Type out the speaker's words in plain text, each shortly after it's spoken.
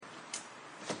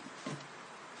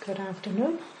Good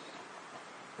afternoon.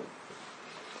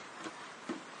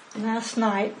 Last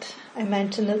night I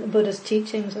mentioned that the Buddha's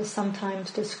teachings are sometimes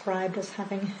described as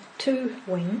having two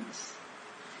wings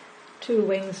to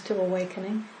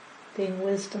awakening, being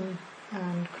wisdom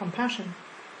and compassion.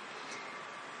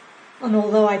 And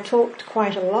although I talked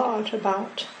quite a lot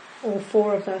about all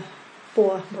four of the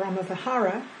four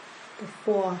brahmavihara, the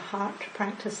four heart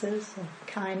practices of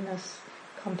kindness,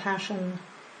 compassion,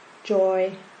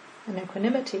 joy, and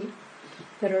equanimity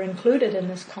that are included in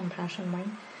this compassion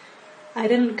wing, I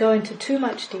didn't go into too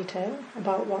much detail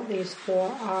about what these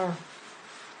four are.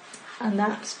 And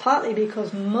that's partly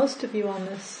because most of you on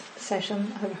this session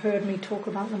have heard me talk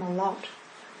about them a lot.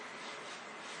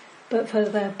 But for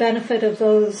the benefit of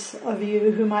those of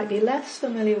you who might be less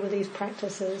familiar with these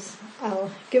practices,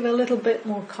 I'll give a little bit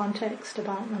more context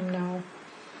about them now.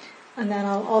 And then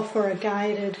I'll offer a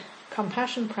guided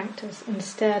compassion practice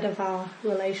instead of our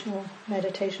relational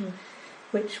meditation,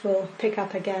 which we'll pick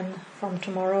up again from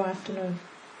tomorrow afternoon.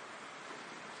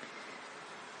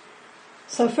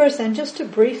 So first then, just to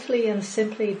briefly and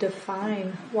simply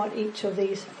define what each of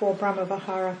these four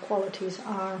brahmavihara qualities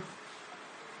are.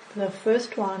 The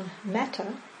first one,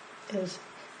 metta, is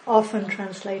often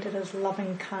translated as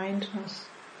loving kindness,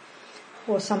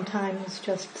 or sometimes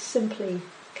just simply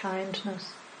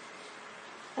kindness.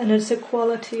 And it's a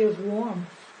quality of warmth,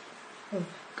 of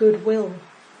goodwill,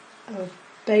 of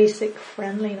basic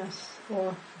friendliness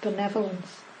or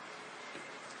benevolence.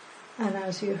 And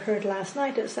as you heard last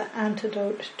night, it's the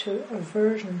antidote to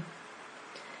aversion.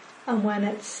 And when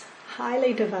it's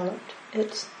highly developed,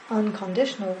 it's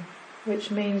unconditional,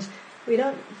 which means we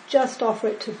don't just offer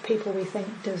it to people we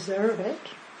think deserve it,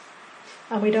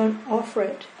 and we don't offer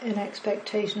it in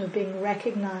expectation of being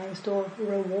recognized or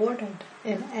rewarded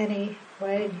in any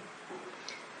way.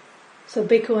 So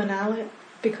Bhikkhu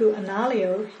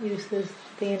Analayo uses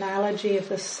the analogy of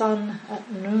the sun at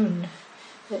noon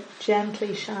that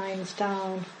gently shines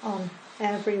down on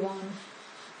everyone,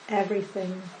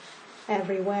 everything,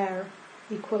 everywhere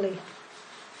equally.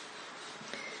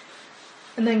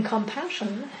 And then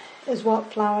compassion is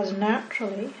what flowers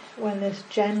naturally when this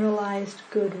generalized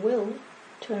goodwill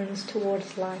turns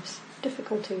towards life's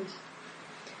difficulties.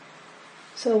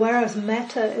 So whereas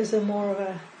metta is a more of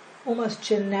a almost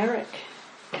generic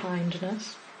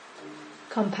kindness,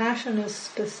 compassion is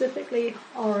specifically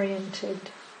oriented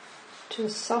to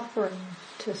suffering,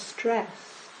 to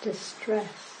stress,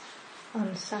 distress,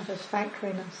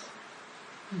 unsatisfactoriness,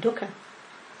 dukkha,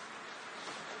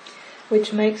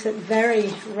 which makes it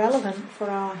very relevant for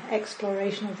our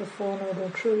exploration of the Four Noble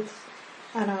Truths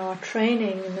and our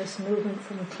training in this movement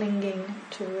from clinging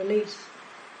to release.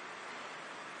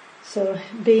 So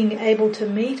being able to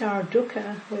meet our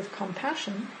dukkha with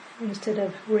compassion instead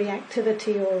of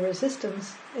reactivity or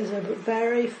resistance is a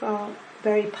very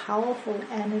powerful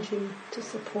energy to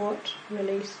support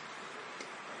release.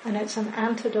 And it's an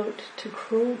antidote to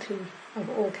cruelty of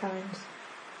all kinds.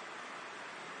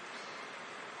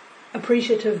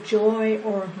 Appreciative joy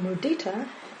or mudita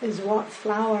is what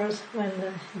flowers when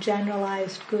the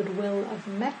generalized goodwill of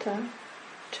metta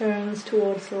turns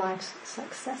towards life's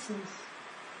successes,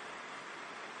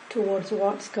 towards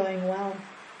what's going well.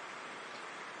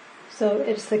 So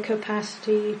it's the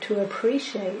capacity to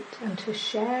appreciate and to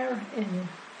share in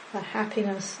the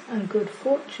happiness and good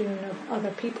fortune of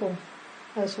other people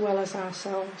as well as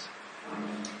ourselves.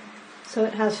 So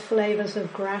it has flavors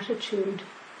of gratitude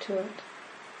to it.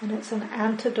 And it's an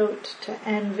antidote to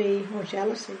envy or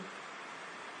jealousy.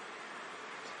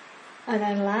 And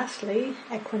then lastly,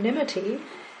 equanimity,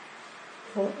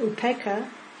 or upekkha,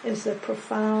 is the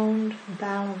profound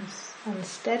balance and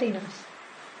steadiness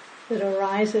that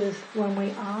arises when we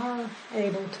are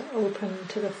able to open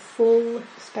to the full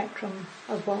spectrum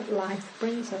of what life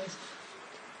brings us,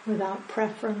 without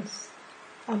preference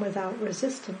and without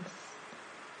resistance,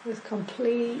 with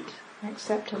complete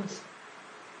acceptance.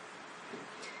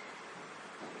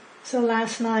 So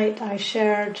last night I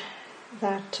shared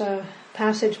that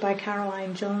passage by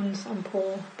Caroline Jones and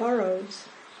Paul Burrows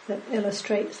that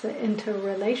illustrates the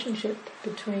interrelationship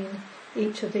between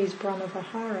each of these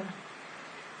brahmavihara,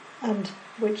 and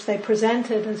which they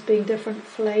presented as being different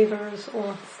flavors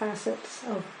or facets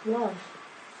of love.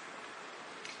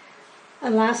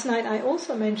 And last night I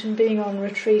also mentioned being on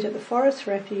retreat at the Forest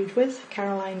Refuge with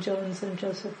Caroline Jones and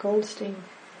Joseph Goldstein.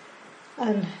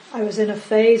 And I was in a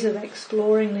phase of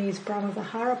exploring these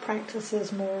brahmavihara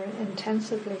practices more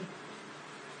intensively.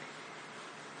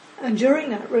 And during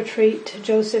that retreat,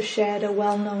 Joseph shared a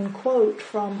well-known quote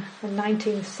from the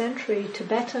 19th century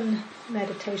Tibetan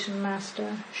meditation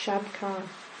master Shabkar,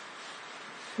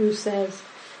 who says,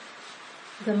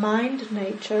 The mind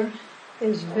nature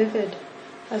is vivid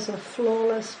as a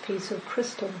flawless piece of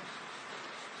crystal,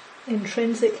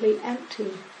 intrinsically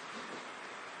empty,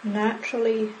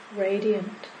 naturally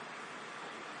radiant,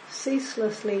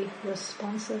 ceaselessly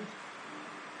responsive.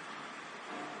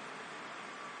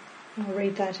 I'll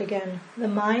read that again. The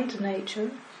mind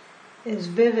nature is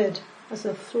vivid as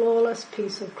a flawless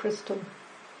piece of crystal,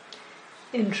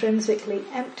 intrinsically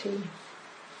empty,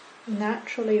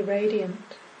 naturally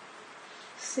radiant,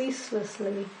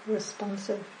 ceaselessly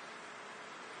responsive.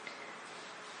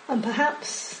 And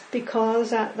perhaps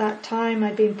because at that time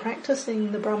I'd been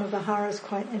practicing the brahmaviharas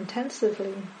quite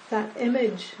intensively, that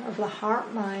image of the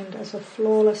heart-mind as a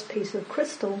flawless piece of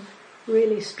crystal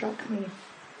really struck me.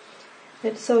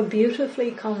 It so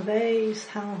beautifully conveys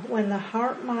how when the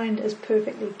heart-mind is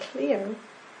perfectly clear,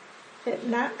 it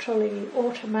naturally,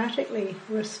 automatically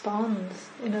responds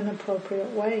in an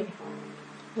appropriate way,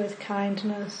 with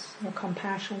kindness or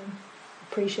compassion,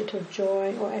 appreciative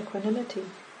joy or equanimity.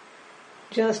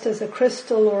 Just as a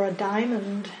crystal or a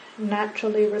diamond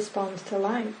naturally responds to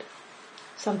light.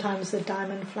 Sometimes the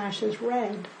diamond flashes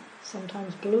red,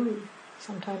 sometimes blue,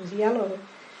 sometimes yellow,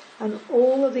 and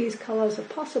all of these colors are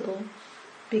possible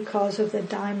because of the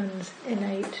diamond's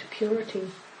innate purity.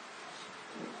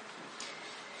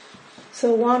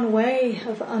 So one way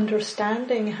of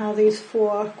understanding how these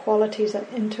four qualities are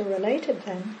interrelated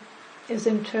then is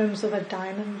in terms of a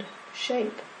diamond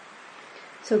shape.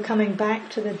 So coming back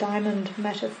to the diamond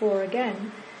metaphor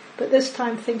again, but this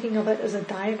time thinking of it as a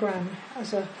diagram,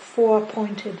 as a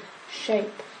four-pointed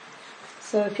shape.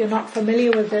 So if you're not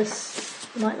familiar with this,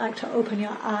 you might like to open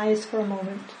your eyes for a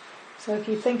moment. So if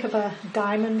you think of a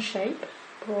diamond shape,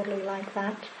 broadly like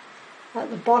that,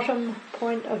 at the bottom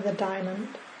point of the diamond,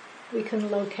 we can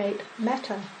locate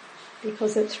metta,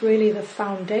 because it's really the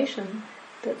foundation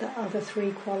that the other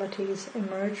three qualities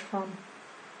emerge from.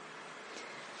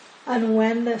 And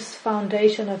when this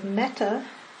foundation of metta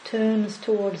turns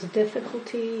towards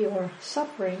difficulty or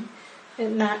suffering, it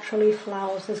naturally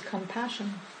flowers as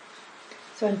compassion.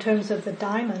 So in terms of the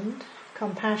diamond,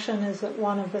 compassion is at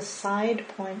one of the side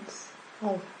points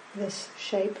of this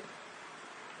shape.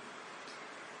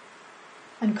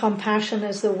 And compassion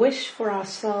is the wish for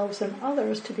ourselves and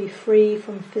others to be free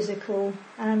from physical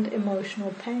and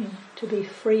emotional pain, to be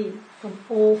free from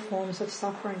all forms of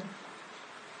suffering.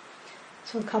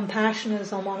 So compassion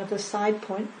is on one of the side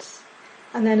points.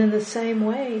 And then in the same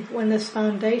way, when this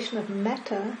foundation of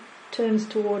metta turns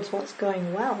towards what's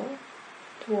going well,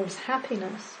 towards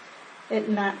happiness, it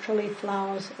naturally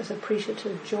flowers as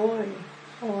appreciative joy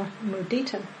or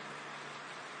mudita.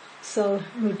 So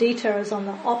mudita is on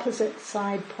the opposite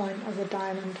side point of the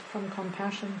diamond from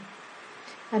compassion.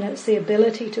 And it's the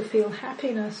ability to feel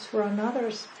happiness for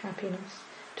another's happiness,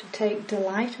 to take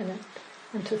delight in it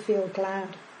and to feel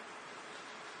glad.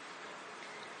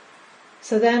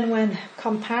 So then when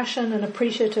compassion and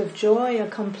appreciative joy are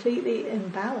completely in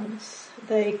balance,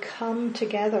 they come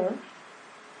together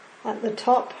at the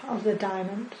top of the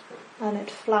diamond and it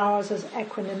flowers as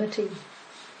equanimity.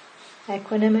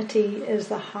 Equanimity is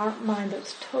the heart-mind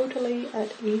that's totally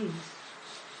at ease,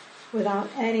 without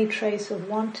any trace of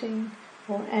wanting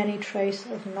or any trace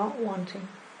of not wanting,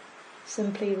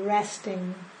 simply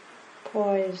resting,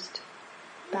 poised,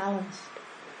 balanced.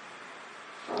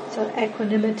 So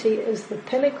equanimity is the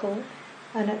pinnacle,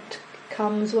 and it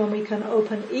comes when we can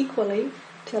open equally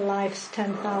to life's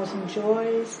 10,000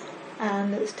 joys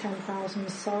and its 10,000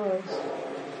 sorrows.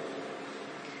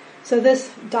 So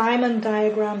this diamond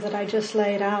diagram that I just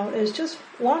laid out is just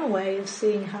one way of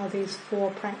seeing how these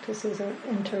four practices are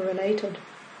interrelated.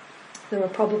 There are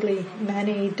probably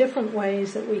many different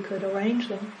ways that we could arrange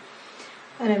them.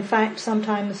 And in fact,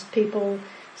 sometimes people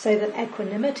say that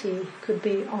equanimity could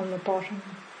be on the bottom,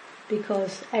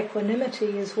 because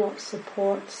equanimity is what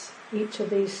supports each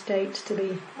of these states to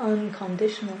be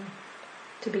unconditional,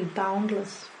 to be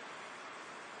boundless.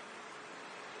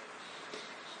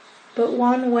 But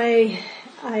one way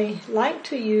I like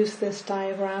to use this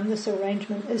diagram, this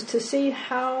arrangement, is to see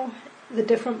how the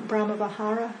different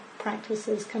brahmavihara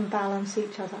practices can balance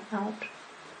each other out.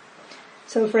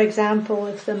 So for example,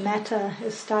 if the metta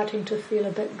is starting to feel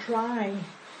a bit dry,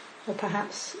 or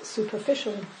perhaps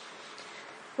superficial,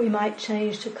 we might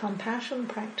change to compassion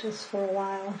practice for a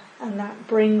while, and that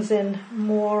brings in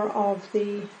more of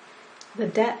the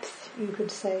depth, you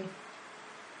could say.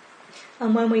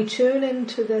 And when we tune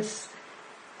into this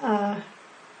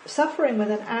suffering with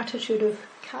an attitude of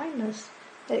kindness,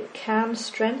 it can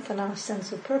strengthen our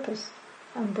sense of purpose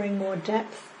and bring more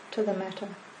depth to the metta.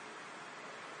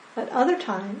 At other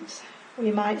times,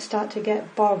 we might start to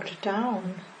get bogged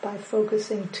down by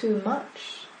focusing too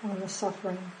much on the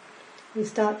suffering. We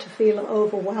start to feel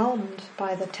overwhelmed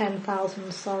by the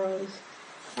 10,000 sorrows.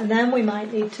 And then we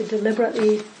might need to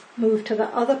deliberately move to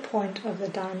the other point of the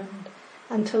diamond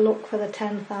and to look for the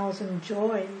 10,000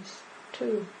 joys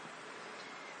too.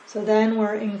 So then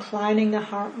we're inclining the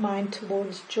heart-mind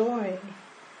towards joy,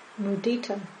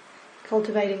 mudita,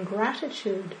 cultivating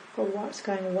gratitude for what's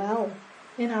going well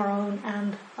in our own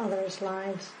and others'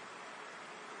 lives.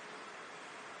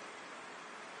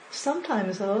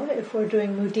 Sometimes though, if we're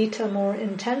doing mudita more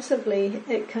intensively,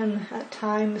 it can at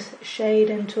times shade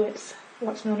into its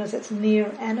what's known as its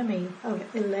near enemy of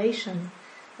elation,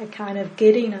 a kind of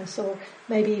giddiness or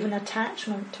maybe even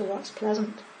attachment to what's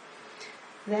pleasant.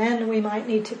 Then we might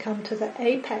need to come to the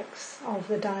apex of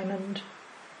the diamond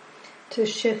to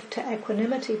shift to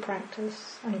equanimity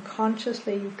practice and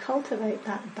consciously cultivate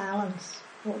that balance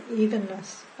or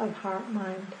evenness of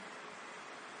heart-mind.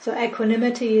 So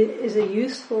equanimity is a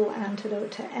useful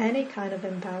antidote to any kind of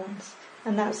imbalance,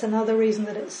 and that's another reason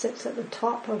that it sits at the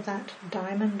top of that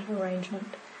diamond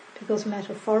arrangement, because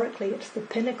metaphorically it's the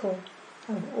pinnacle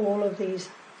of all of these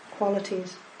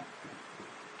qualities.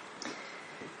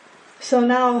 So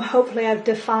now hopefully I've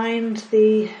defined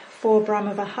the 4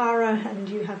 brahmavihara and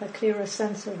you have a clearer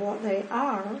sense of what they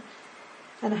are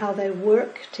and how they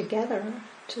work together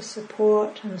to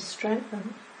support and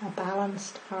strengthen a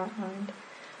balanced heart-mind.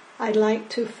 I'd like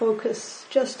to focus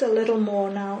just a little more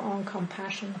now on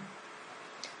compassion,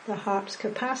 the heart's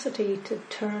capacity to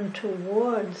turn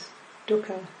towards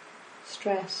dukkha,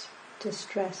 stress,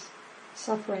 distress,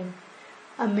 suffering,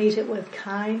 and meet it with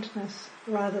kindness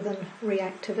rather than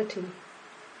reactivity.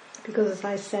 Because as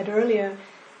I said earlier,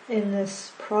 in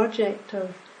this project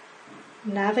of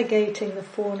navigating the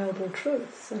 4 Noble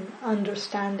Truths and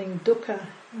understanding dukkha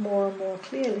more and more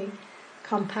clearly,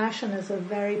 compassion is a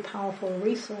very powerful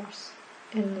resource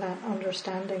in that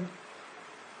understanding.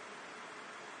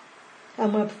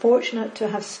 And we're fortunate to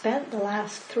have spent the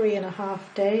last 3.5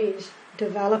 days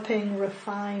developing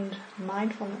refined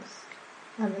mindfulness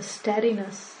and the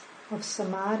steadiness of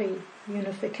samadhi,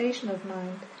 unification of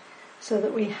mind, so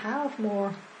that we have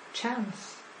more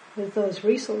chance with those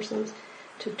resources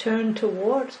to turn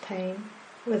towards pain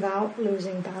without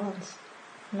losing balance,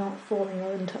 not falling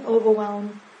into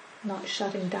overwhelm, not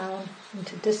shutting down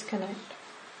into disconnect.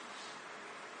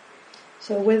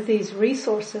 So with these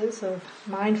resources of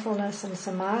mindfulness and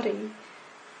samadhi,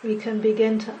 we can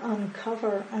begin to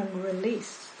uncover and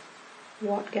release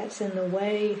what gets in the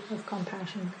way of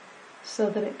compassion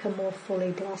so that it can more fully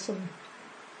blossom.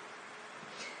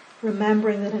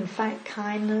 Remembering that in fact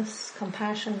kindness,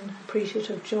 compassion,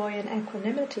 appreciative joy and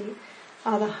equanimity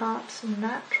are the heart's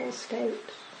natural state,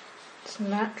 its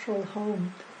natural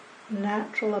home,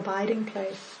 natural abiding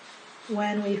place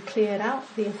when we've cleared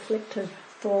out the afflictive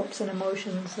thoughts and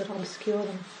emotions that obscure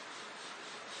them.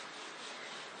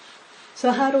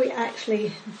 So how do we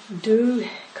actually do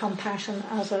compassion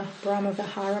as a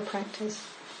brahmavihara practice?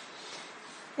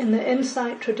 In the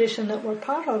insight tradition that we're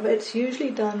part of, it's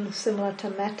usually done similar to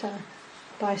metta,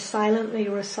 by silently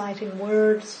reciting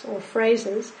words or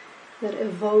phrases that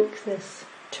evoke this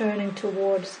turning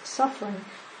towards suffering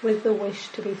with the wish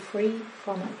to be free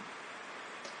from it.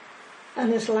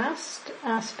 And this last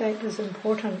aspect is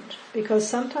important because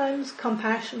sometimes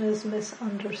compassion is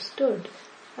misunderstood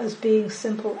as being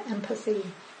simple empathy.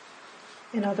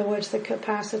 In other words, the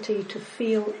capacity to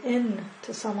feel in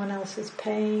to someone else's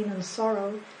pain and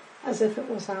sorrow as if it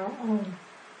was our own.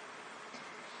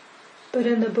 But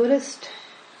in the Buddhist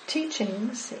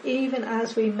teachings, even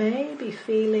as we may be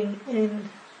feeling in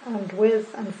and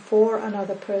with and for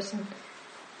another person,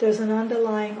 there's an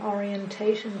underlying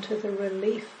orientation to the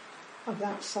relief of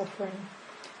that suffering.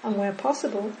 And where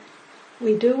possible,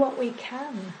 we do what we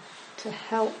can to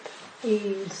help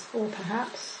ease or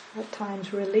perhaps at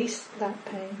times release that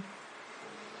pain.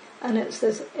 And it's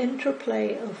this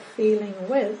interplay of feeling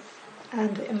with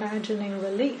and imagining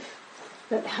relief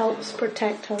that helps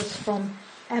protect us from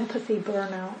empathy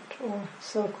burnout or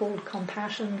so-called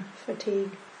compassion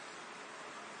fatigue.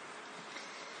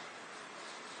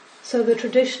 So the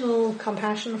traditional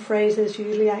compassion phrases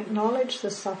usually acknowledge the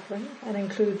suffering and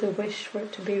include the wish for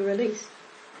it to be released.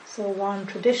 So one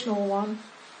traditional one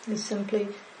is simply,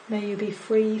 may you be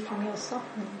free from your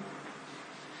suffering.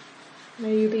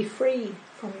 May you be free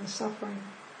from your suffering.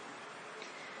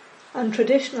 And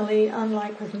traditionally,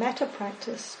 unlike with metta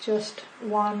practice, just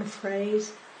one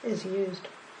phrase is used.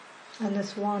 And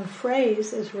this one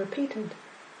phrase is repeated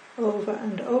over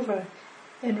and over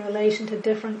in relation to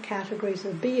different categories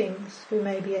of beings who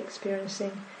may be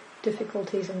experiencing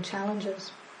difficulties and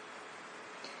challenges.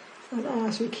 And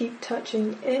as we keep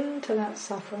touching into that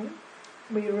suffering,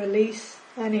 we release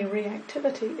any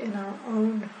reactivity in our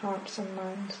own hearts and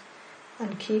minds,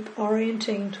 and keep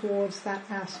orienting towards that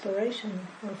aspiration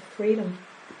of freedom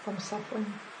from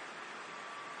suffering.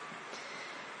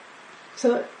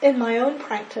 So in my own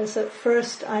practice, at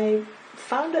first I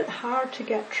found it hard to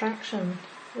get traction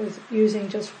with using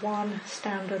just one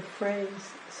standard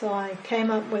phrase. So I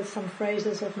came up with some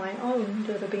phrases of my own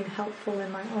that have been helpful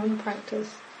in my own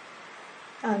practice.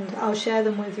 And I'll share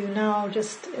them with you now,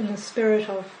 just in the spirit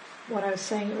of what I was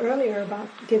saying earlier about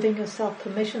giving yourself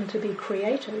permission to be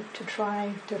creative, to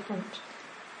try different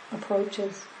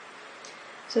approaches.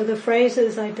 So the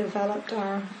phrases I developed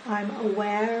are, I'm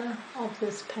aware of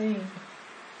this pain.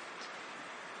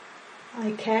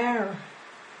 I care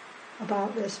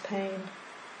about this pain.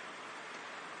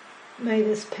 May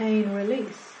this pain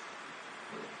release.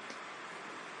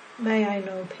 May I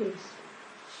know peace.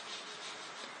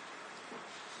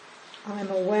 I'm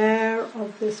aware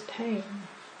of this pain.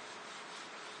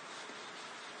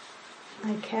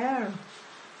 I care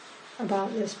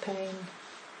about this pain.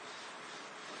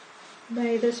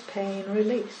 May this pain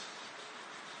release.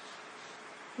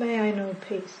 May I know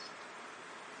peace.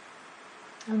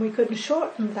 And we could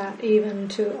shorten that even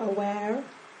to aware,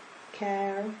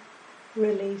 care,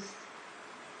 release,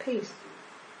 peace.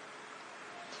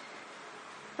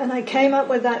 And I came up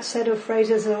with that set of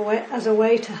phrases as a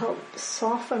way to help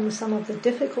soften some of the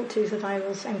difficulties that I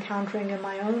was encountering in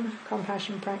my own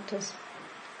compassion practice.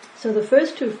 So the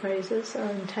first two phrases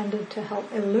are intended to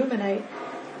help illuminate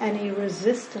any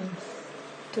resistance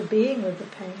to being with the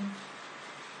pain.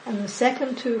 And the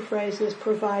second two phrases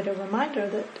provide a reminder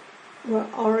that we're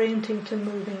orienting to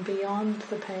moving beyond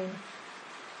the pain.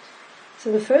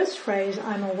 So the first phrase,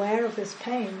 I'm aware of this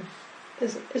pain,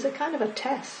 is a kind of a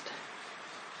test.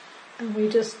 And we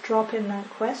just drop in that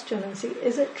question and see,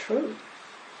 is it true?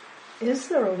 Is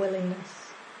there a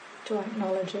willingness to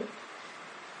acknowledge it?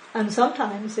 And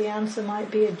sometimes the answer might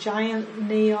be a giant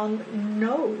neon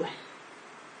no.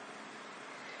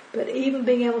 But even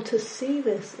being able to see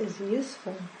this is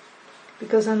useful,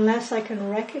 because unless I can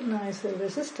recognize the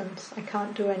resistance, I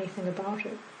can't do anything about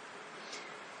it.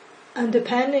 And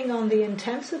depending on the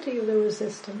intensity of the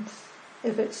resistance,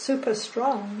 if it's super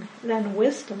strong, then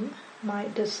wisdom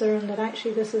might discern that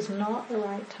actually this is not the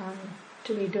right time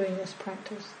to be doing this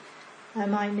practice. I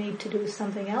might need to do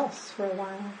something else for a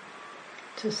while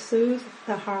to soothe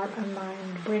the heart and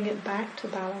mind, bring it back to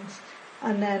balance,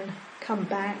 and then come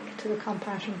back to the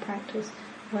compassion practice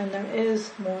when there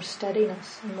is more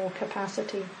steadiness and more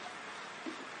capacity.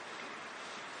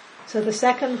 So the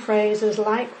second phrase is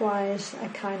likewise a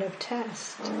kind of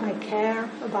test. I care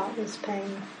about this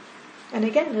pain. And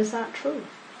again, is that true?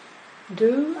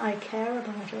 Do I care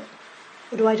about it?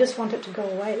 Or do I just want it to go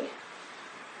away?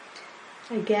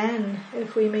 Again,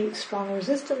 if we meet strong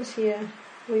resistance here,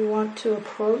 we want to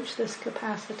approach this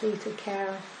capacity to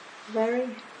care very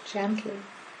gently.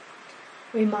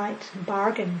 We might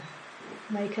bargain,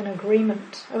 make an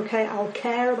agreement. Okay, I'll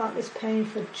care about this pain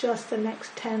for just the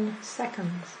next 10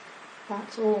 seconds.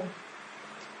 That's all.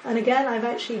 And again, I've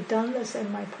actually done this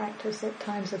in my practice at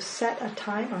times. I've set a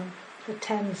timer for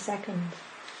 10 seconds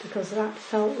because that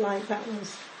felt like that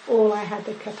was all I had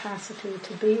the capacity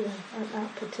to be with at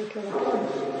that particular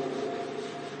point.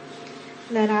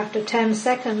 And then after 10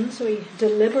 seconds, we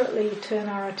deliberately turn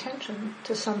our attention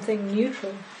to something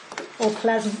neutral or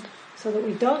pleasant so that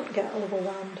we don't get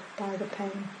overwhelmed by the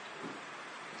pain.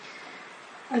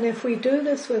 And if we do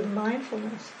this with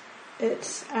mindfulness,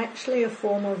 it's actually a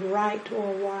form of right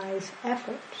or wise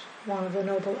effort, one of the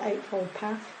Noble Eightfold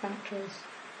Path factors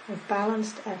of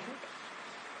balanced effort.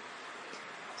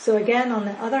 So again, on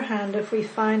the other hand, if we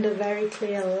find a very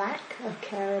clear lack of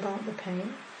care about the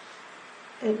pain,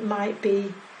 it might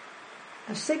be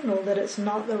a signal that it's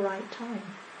not the right time.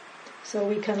 So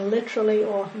we can literally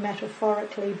or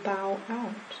metaphorically bow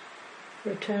out,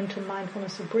 return to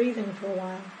mindfulness of breathing for a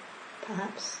while,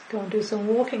 perhaps go and do some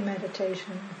walking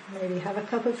meditation, maybe have a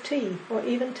cup of tea, or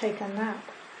even take a nap.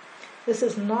 This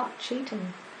is not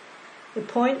cheating. The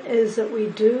point is that we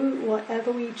do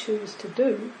whatever we choose to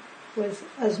do with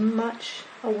as much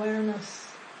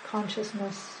awareness,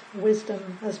 consciousness,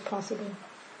 wisdom as possible.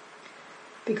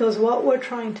 Because what we're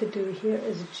trying to do here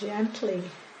is gently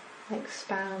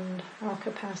expand our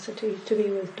capacity to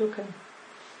be with dukkha.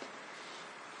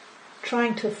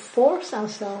 Trying to force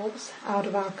ourselves out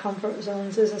of our comfort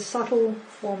zones is a subtle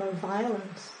form of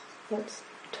violence that's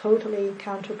totally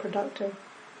counterproductive.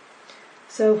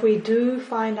 So if we do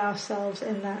find ourselves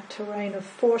in that terrain of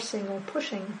forcing or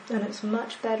pushing, then it's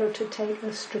much better to take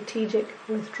a strategic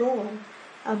withdrawal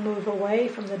and move away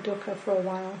from the dukkha for a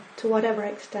while, to whatever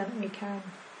extent we can.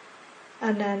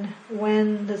 And then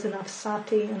when there's enough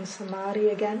sati and samadhi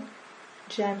again,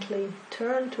 gently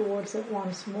turn towards it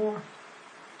once more.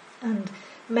 And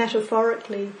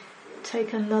metaphorically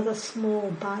take another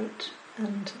small bite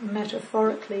and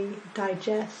metaphorically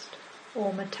digest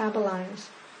or metabolize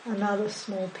another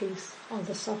small piece of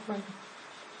the suffering.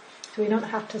 So we don't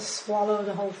have to swallow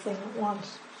the whole thing at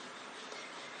once.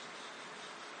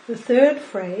 The third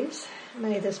phrase,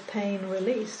 may this pain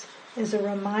release, is a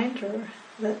reminder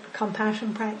that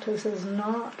compassion practice is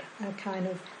not a kind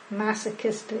of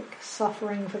masochistic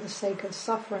suffering for the sake of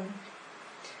suffering.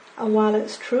 And while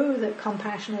it's true that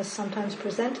compassion is sometimes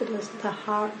presented as the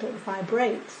heart that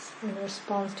vibrates in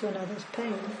response to another's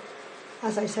pain,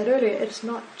 as I said earlier, it's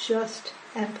not just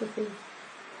empathy.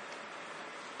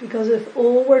 Because if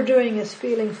all we're doing is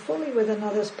feeling fully with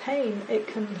another's pain, it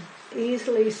can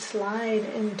easily slide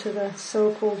into the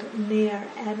so-called near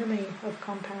enemy of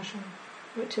compassion,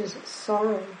 which is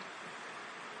sorrow.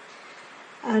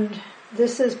 And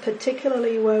this is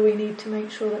particularly where we need to make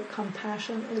sure that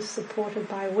compassion is supported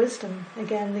by wisdom.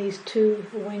 Again, these two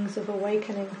wings of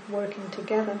awakening working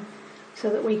together so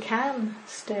that we can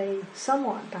stay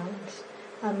somewhat balanced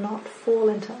and not fall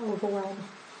into overwhelm.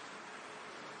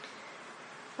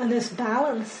 And this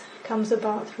balance comes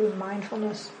about through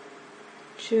mindfulness,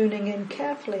 tuning in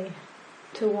carefully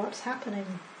to what's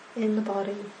happening in the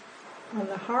body and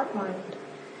the heart-mind,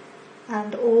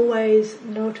 and always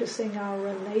noticing our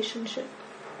relationship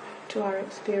to our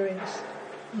experience,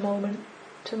 moment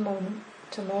to moment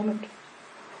to moment.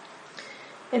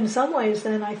 In some ways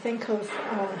then I think of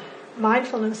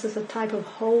mindfulness as a type of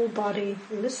whole body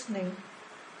listening.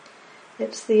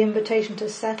 It's the invitation to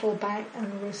settle back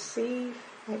and receive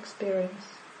experience,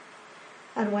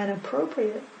 and when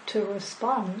appropriate to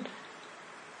respond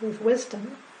with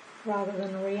wisdom rather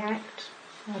than react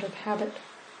out of habit.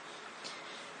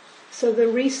 So the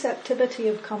receptivity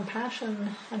of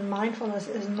compassion and mindfulness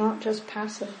is not just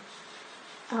passive.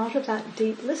 Out of that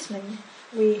deep listening,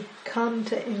 we come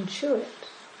to intuit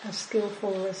a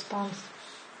skillful response.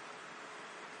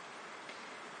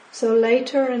 So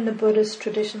later in the Buddhist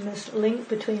tradition, this link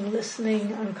between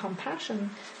listening and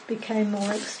compassion became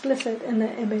more explicit in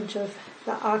the image of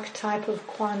the archetype of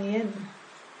Kuan Yin,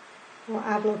 or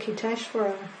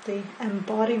Avalokiteshvara, the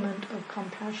embodiment of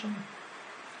compassion.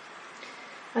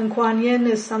 And Kuan Yin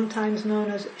is sometimes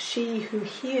known as she who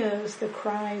hears the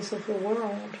cries of the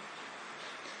world.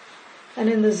 And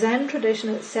in the Zen tradition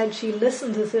it said she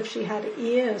listens as if she had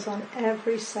ears on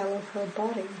every cell of her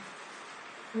body,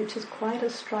 which is quite a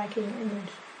striking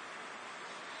image.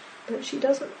 But she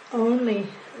doesn't only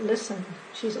listen,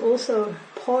 she's also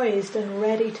poised and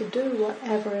ready to do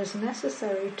whatever is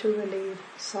necessary to relieve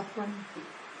suffering.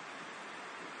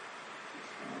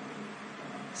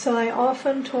 So I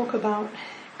often talk about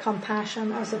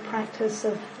compassion as a practice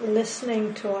of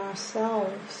listening to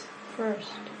ourselves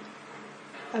first,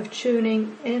 of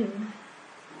tuning in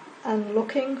and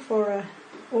looking for a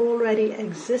already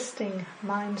existing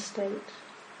mind state.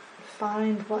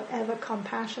 Find whatever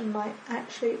compassion might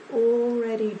actually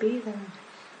already be there,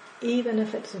 even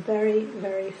if it's very,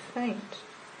 very faint.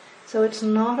 So it's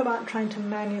not about trying to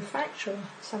manufacture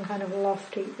some kind of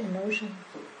lofty emotion.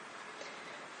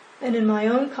 And in my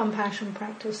own compassion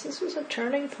practice, this was a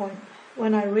turning point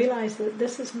when I realized that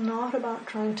this is not about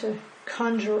trying to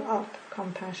conjure up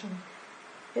compassion.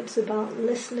 It's about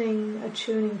listening,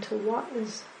 attuning to what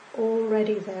is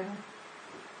already there.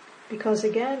 Because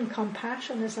again,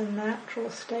 compassion is a natural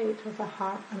state of the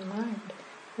heart and mind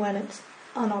when it's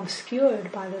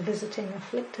unobscured by the visiting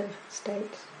afflictive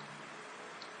states.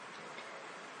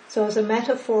 So as a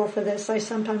metaphor for this, I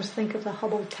sometimes think of the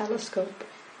Hubble telescope,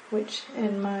 which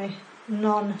in my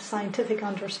non-scientific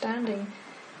understanding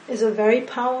is a very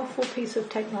powerful piece of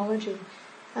technology,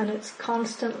 and it's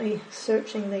constantly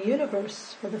searching the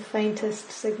universe for the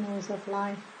faintest signals of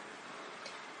life.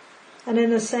 And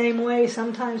in the same way,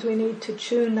 sometimes we need to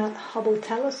tune that Hubble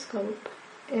telescope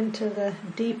into the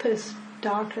deepest,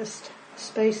 darkest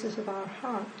spaces of our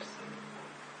hearts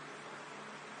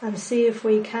and see if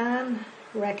we can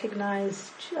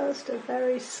recognize just a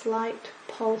very slight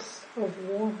pulse of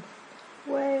warmth,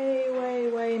 way, way,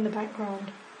 way in the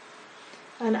background.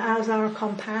 And as our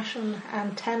compassion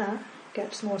antenna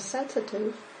gets more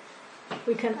sensitive,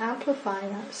 we can amplify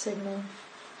that signal,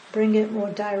 bring it more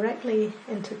directly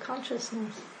into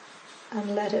consciousness,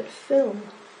 and let it fill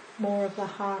more of the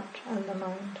heart and the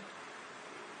mind.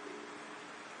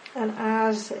 And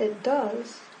as it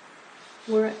does,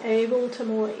 we're able to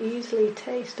more easily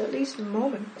taste at least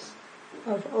moments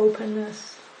of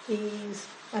openness, ease,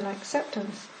 and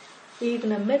acceptance,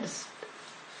 even amidst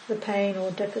the pain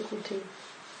or difficulty.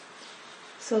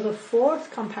 So the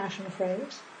fourth compassion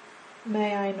phrase,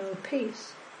 may I know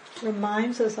peace,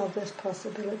 reminds us of this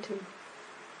possibility.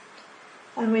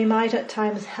 And we might at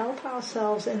times help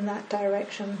ourselves in that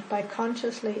direction by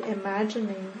consciously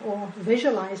imagining or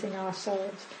visualizing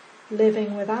ourselves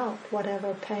living without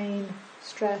whatever pain,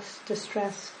 stress,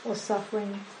 distress or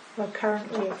suffering we're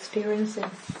currently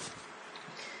experiencing.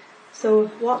 So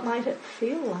what might it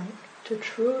feel like to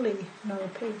truly know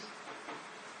peace?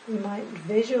 We might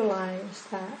visualize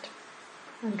that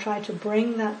and try to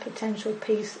bring that potential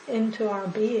peace into our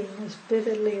being as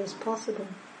vividly as possible,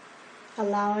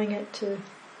 allowing it to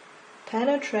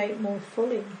penetrate more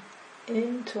fully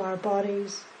into our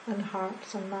bodies and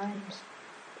hearts and minds,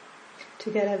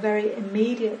 to get a very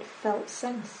immediate felt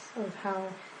sense of how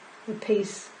the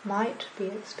peace might be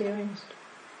experienced.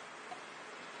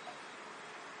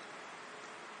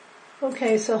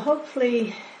 Okay, so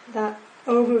hopefully that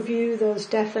overview, those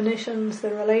definitions,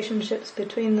 the relationships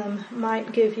between them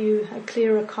might give you a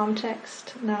clearer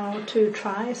context now to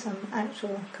try some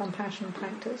actual compassion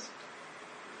practice.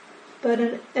 But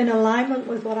in alignment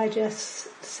with what I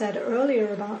just said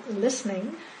earlier about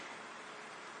listening,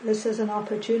 this is an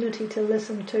opportunity to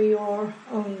listen to your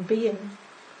own being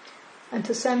and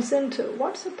to sense into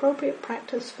what's appropriate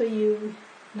practice for you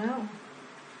now.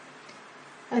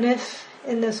 And if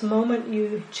in this moment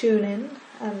you tune in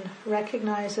and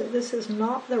recognize that this is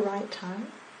not the right time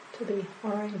to be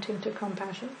orienting to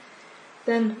compassion,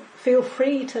 then feel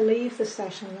free to leave the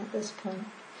session at this point.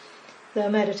 The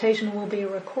meditation will be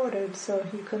recorded, so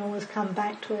you can always come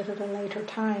back to it at a later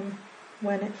time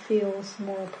when it feels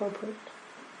more appropriate.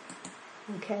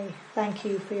 Okay, thank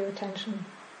you for your attention.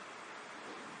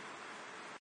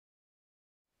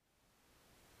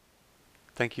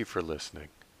 Thank you for listening.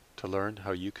 To learn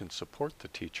how you can support the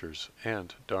teachers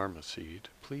and Dharma Seed,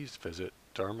 please visit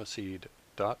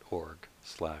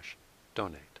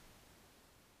dharmaseed.org/donate.